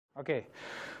Okay,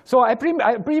 so I'm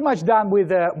pretty much done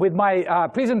with my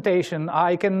presentation.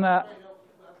 I can.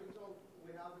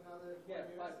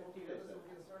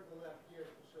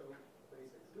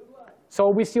 So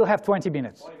we still have 20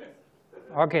 minutes.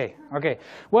 Okay, okay.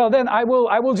 Well, then I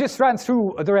will just run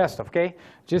through the rest, okay?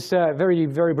 Just very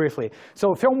briefly.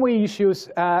 So firmware issues,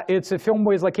 it's a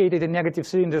firmware is located in negative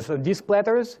cylinders of disk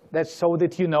platters. That's so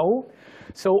that you know.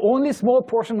 So only small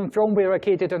portion of firmware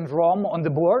located on ROM on the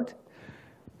board.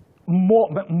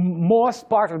 Most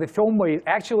part of the firmware is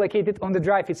actually located on the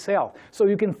drive itself. So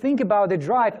you can think about the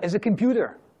drive as a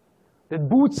computer that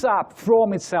boots up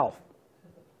from itself.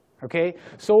 Okay,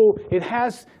 so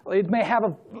it may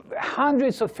have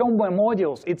hundreds of firmware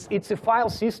modules. It's a file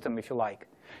system, if you like.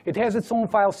 It has its own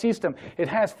file system. It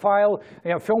has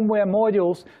firmware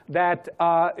modules that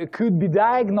could be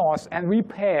diagnosed and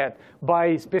repaired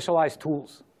by specialized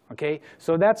tools. Okay,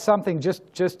 so that's something just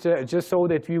so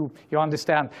that you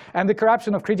understand. And the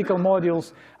corruption of critical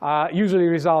modules usually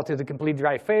results in a complete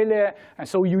drive failure. And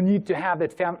so you need to have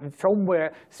that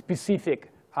firmware-specific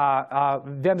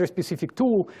vendor-specific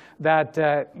tool that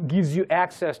gives you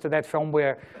access to that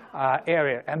firmware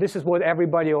area. And this is what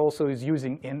everybody also is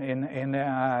using in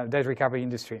that recovery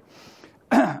industry.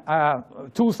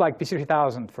 Tools like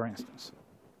PC3000, for instance.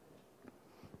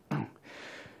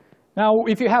 Now,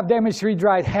 if you have damaged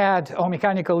read-write head or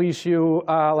mechanical issue,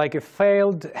 like a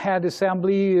failed head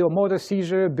assembly or motor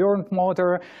seizure, burnt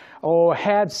motor, or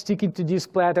head sticking to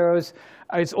disk platters,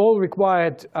 it's all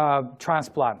required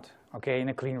transplant. Okay, in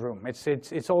a clean room.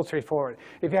 It's all straightforward.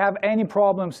 If you have any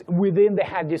problems within the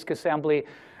head disk assembly,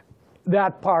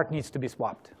 that part needs to be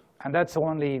swapped. And that's the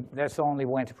only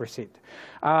way to proceed.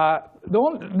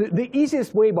 The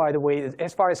easiest way, by the way,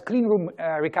 as far as clean room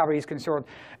recovery is concerned,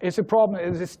 is a problem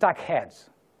is stuck heads.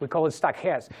 We call it stuck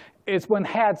heads. It's when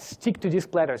heads stick to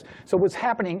disk platters. So what's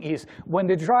happening is when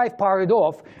the drive powered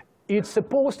off, it's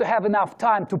supposed to have enough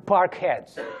time to park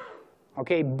heads.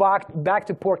 Okay, back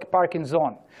to parking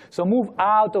zone. So move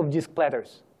out of disk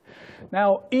platters.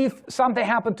 Now, if something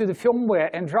happened to the firmware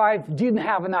and drive didn't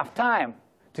have enough time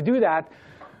to do that,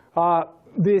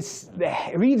 the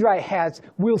read-write heads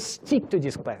will stick to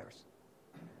disk platters.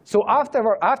 So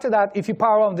after that, if you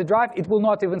power on the drive, it will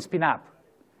not even spin up.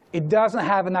 It doesn't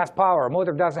have enough power.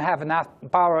 Motor doesn't have enough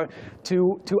power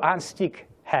to unstick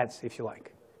heads, if you like.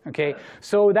 Okay,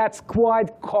 so that's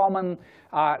quite common,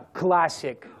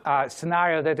 classic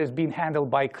scenario that has been handled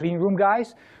by clean room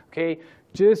guys. Okay,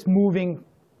 just moving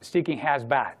sticking heads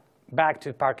back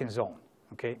to parking zone.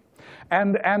 Okay,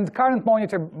 and current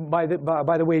monitor, by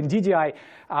the way, in DDI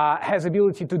has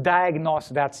ability to diagnose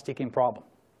that sticking problem.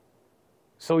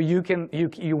 So you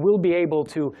will be able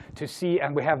to see,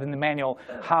 and we have in the manual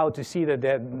how to see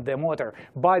the motor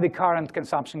by the current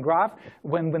consumption graph.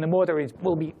 When the motor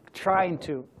will be trying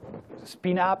to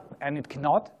spin up and it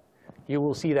cannot, you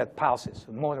will see that pulses.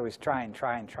 The motor is trying.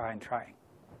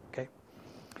 Okay.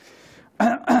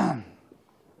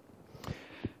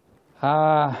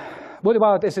 What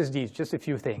about SSDs? Just a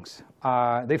few things.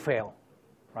 They fail,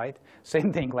 right?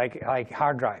 Same thing like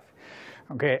hard drive.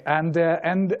 Okay,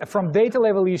 and from data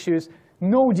level issues,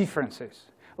 no differences.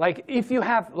 Like if you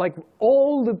have like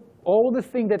all the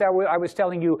things that I was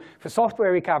telling you for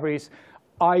software recoveries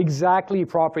are exactly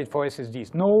appropriate for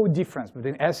SSDs. No difference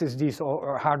between SSDs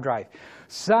or hard drive.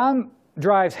 Some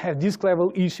drives have disk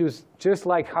level issues just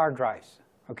like hard drives.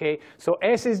 Okay, so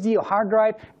SSD or hard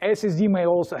drive, SSD may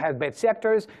also have bad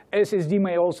sectors, SSD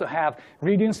may also have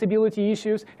read instability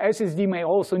issues, SSD may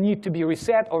also need to be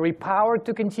reset or repowered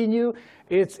to continue.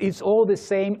 It's all the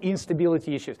same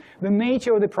instability issues. The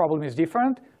nature of the problem is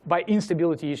different, but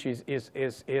instability issues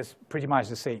is pretty much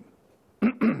the same.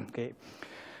 Okay,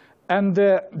 and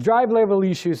drive level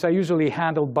issues are usually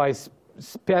handled by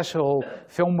special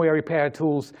firmware repair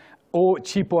tools or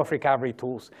chip-off recovery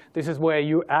tools. This is where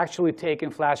you actually taking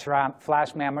flash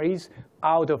memories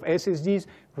out of SSDs,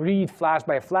 read flash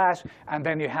by flash, and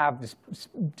then you have this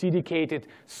dedicated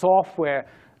software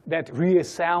that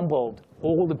reassembled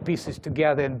all the pieces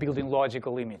together and building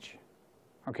logical image.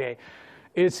 Okay,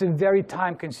 it's a very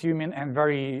time-consuming and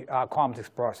very complex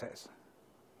process.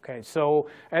 Okay, so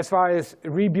as far as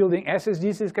rebuilding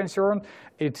SSDs is concerned,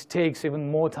 it takes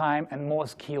even more time and more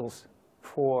skills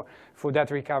for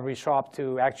that recovery shop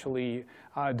to actually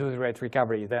do the right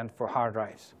recovery than for hard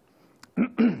drives.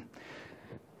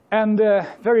 And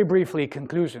very briefly,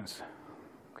 conclusions.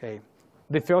 Okay,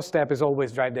 the first step is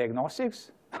always drive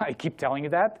diagnostics. I keep telling you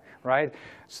that, right?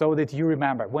 So that you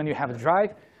remember, when you have a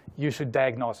drive, you should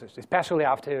diagnose it, especially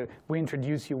after we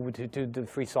introduce you to the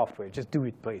free software. Just do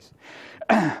it, please.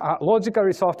 Logical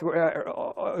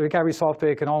recovery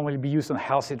software can only be used on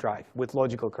healthy drive with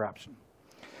logical corruption.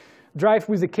 Drive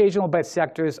with occasional bad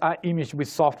sectors are imaged with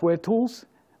software tools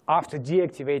after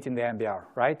deactivating the MBR,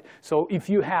 right? So if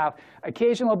you have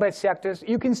occasional bad sectors,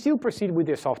 you can still proceed with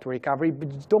your software recovery,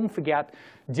 but don't forget,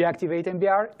 deactivate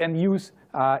MBR and use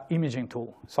imaging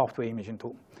tool, software imaging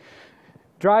tool.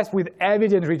 Drives with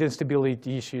evident read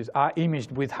instability issues are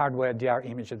imaged with hardware DR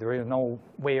imager. There is no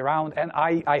way around, and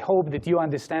I hope that you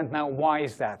understand now why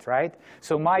is that, right?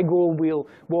 So my goal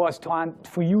was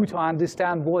for you to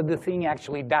understand what the thing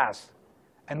actually does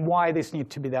and why this needs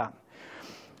to be done.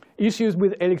 Issues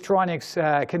with electronics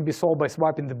can be solved by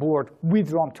swapping the board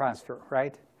with ROM transfer,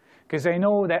 right? Because I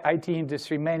know that IT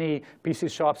industry, many PC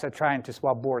shops are trying to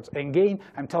swap boards. And again,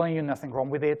 I'm telling you nothing wrong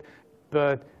with it,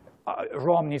 but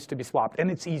ROM needs to be swapped,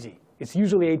 and it's easy. It's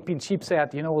usually 8-pin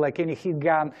chipset, you know, like any heat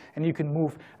gun, and you can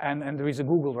move, and there is a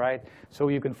Google, right? So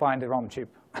you can find the ROM chip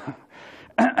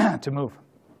to move.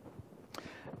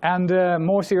 And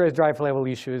more serious drive level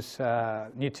issues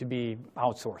need to be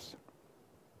outsourced.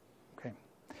 Okay.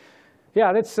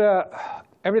 Yeah, that's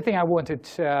everything I wanted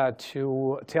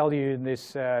to tell you in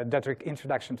this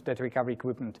introduction to data recovery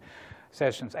equipment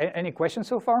sessions. Any questions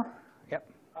so far? Yep.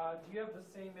 Do you have the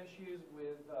same issues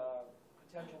with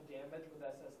potential damage with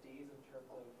SSDs in terms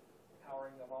of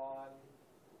powering them on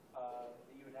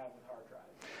that you would have with hard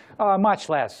drives? Much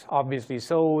less, obviously.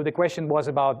 So the question was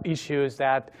about issues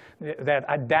that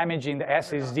are damaging the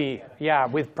SSD. Yeah,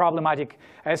 with problematic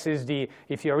SSD,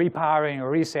 if you're repowering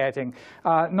or resetting,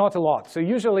 not a lot. So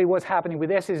usually what's happening with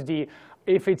SSD,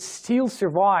 if it still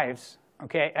survives,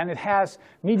 okay, and it has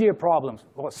media problems,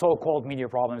 or so-called media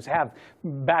problems, have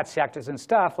bad sectors and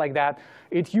stuff like that,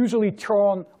 it usually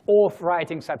turns off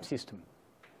writing subsystem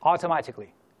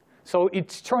automatically. So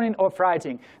it's turning off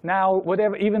writing. Now,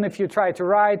 whatever, even if you try to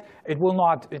write, it will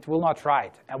not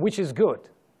write, which is good.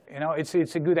 You know, it's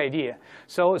a good idea.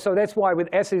 So that's why with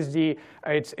SSD,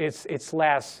 it's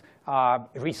less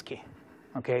risky,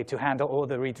 okay, to handle all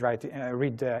the read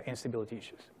instability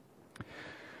issues.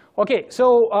 Okay,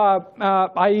 so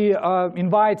I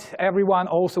invite everyone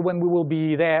also when we will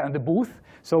be there in the booth.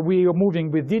 So we are moving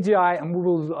with DDI, and we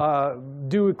will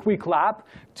do a quick lab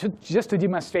just to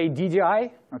demonstrate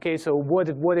DDI. Okay, so what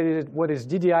is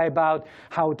DDI about,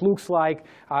 how it looks like,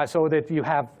 so that you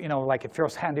have, you know, like a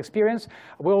first-hand experience.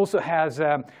 We also has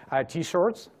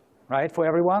T-shirts, right, for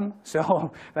everyone.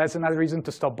 So that's another reason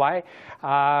to stop by.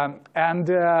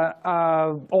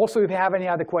 Also, if you have any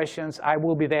other questions, I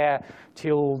will be there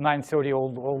till 9:30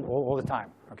 all the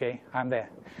time. Okay, I'm there.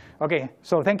 Okay,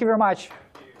 so thank you very much.